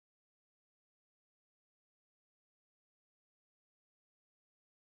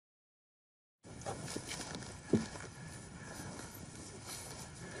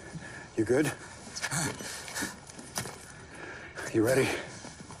You good? You ready?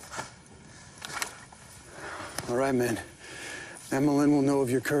 All right, man. Emmeline will know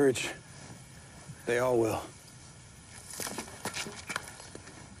of your courage. They all will.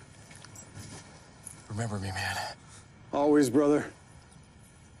 Remember me, man. Always, brother.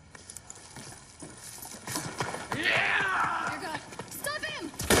 Yeah! You're good. Stop him!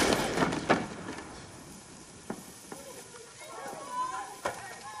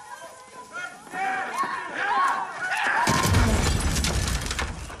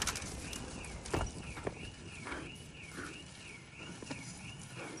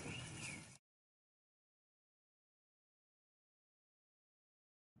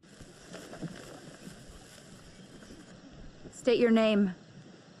 State your name.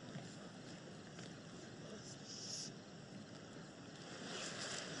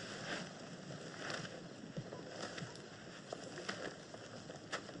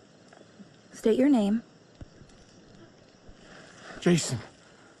 State your name. Jason.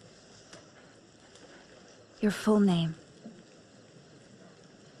 Your full name.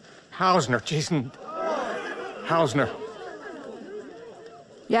 Hausner. Jason. Hausner.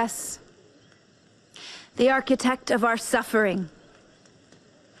 Yes. The architect of our suffering.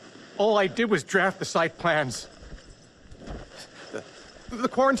 All I did was draft the site plans. The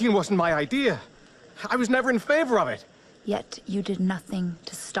quarantine wasn't my idea. I was never in favor of it. Yet you did nothing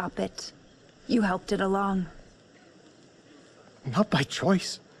to stop it. You helped it along. Not by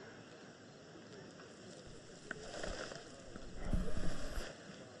choice.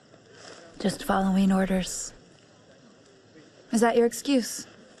 Just following orders. Is that your excuse?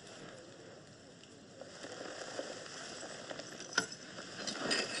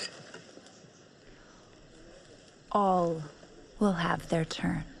 All will have their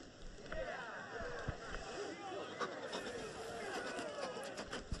turn.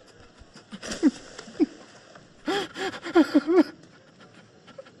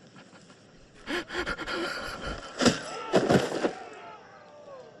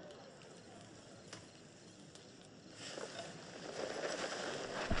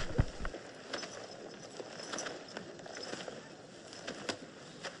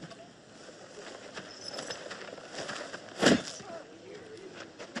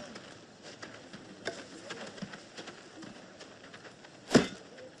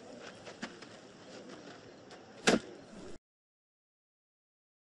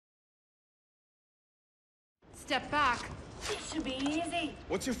 Step back. It should be easy.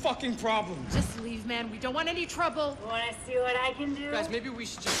 What's your fucking problem? Just leave, man. We don't want any trouble. Wanna see what I can do? Guys, maybe we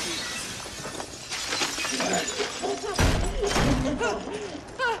should just leave.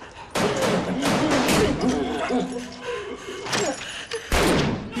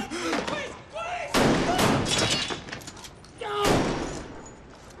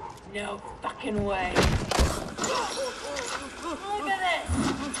 No fucking way. Look at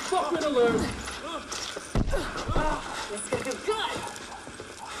this. Fucking alert! This is gonna do good.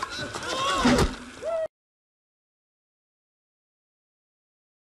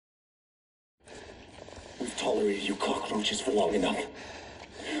 We've tolerated you cockroaches for long enough.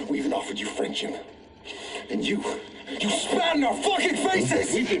 We even offered you friendship. And you spat in our fucking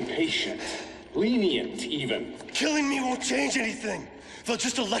faces! We've been patient. Lenient, even. Killing me won't change anything. They'll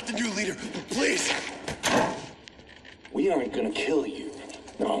just elect a new leader. Please! We aren't gonna kill you.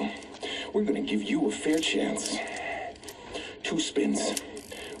 No. We're gonna give you a fair chance. 2 spins.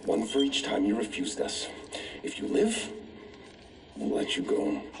 1 for each time you refused us. If you live, we'll let you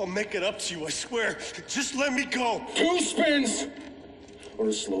go. I'll make it up to you, I swear. Just let me go. 2 spins! Or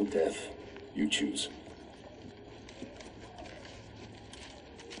a slow death. You choose.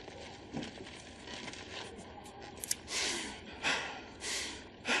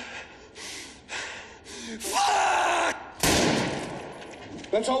 Fuck!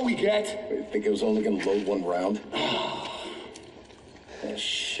 That's all we get? I think I was only gonna load 1 round. Oh,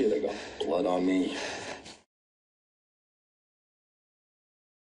 shit, I got blood on me.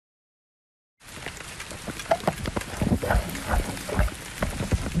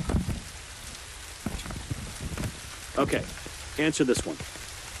 Okay, answer this one.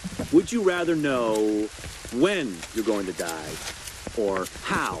 Would you rather know when you're going to die or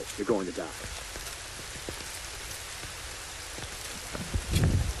how you're going to die?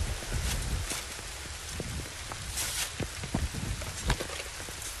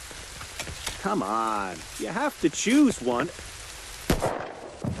 Come on, you have to choose one.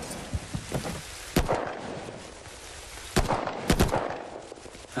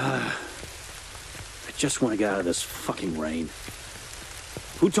 I just want to get out of this fucking rain.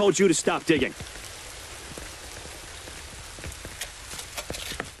 Who told you to stop digging?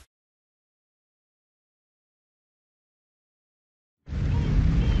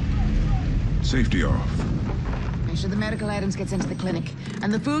 Safety off. Make sure the medical items gets into the clinic,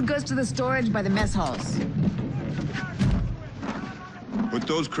 and the food goes to the storage by the mess halls. Put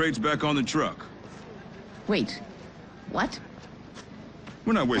those crates back on the truck. Wait, what?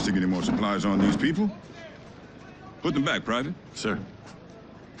 We're not wasting any more supplies on these people. Put them back, Private. Sir.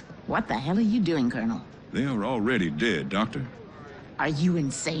 What the hell are you doing, Colonel? They are already dead, Doctor. Are you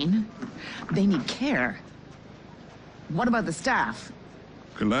insane? They need care. What about the staff?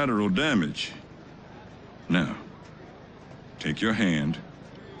 Collateral damage. Now, take your hand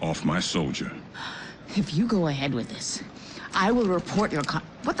off my soldier. If you go ahead with this, I will report your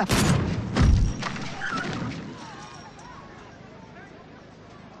what the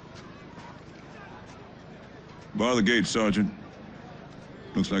Bar the gate, Sergeant.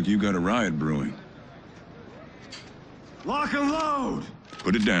 Looks like you got a riot brewing. Lock and load!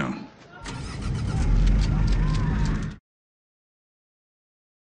 Put it down.